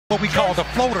we call the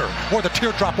floater or the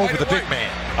teardrop over the big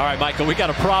man. All right, Michael, we got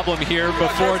a problem here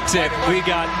before tip. We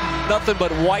got nothing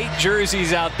but white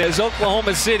jerseys out there.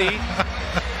 Oklahoma City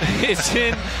is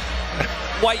in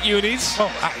white unis.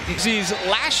 He's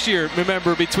last year,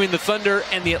 remember, between the Thunder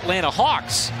and the Atlanta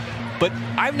Hawks. But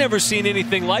I've never seen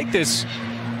anything like this,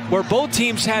 where both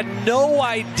teams had no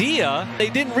idea. They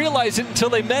didn't realize it until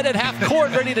they met at half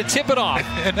court ready to tip it off.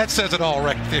 And that says it all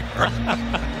right there.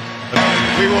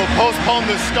 We will postpone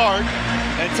the start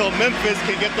until Memphis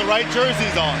can get the right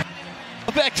jerseys on.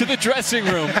 Back to the dressing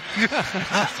room.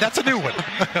 That's a new one.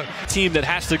 Team that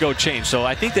has to go change. So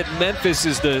I think that Memphis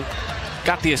is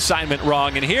got the assignment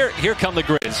wrong. And here come the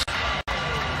Grizz.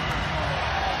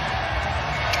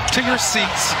 To your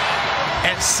seats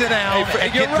and sit down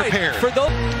and get prepared. For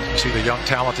those You see the young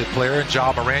talented player in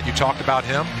Ja Morant. You talked about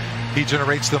him. He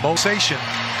generates the most sensation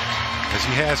as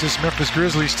he has this Memphis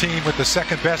Grizzlies team with the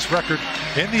second best record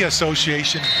in the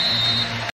association.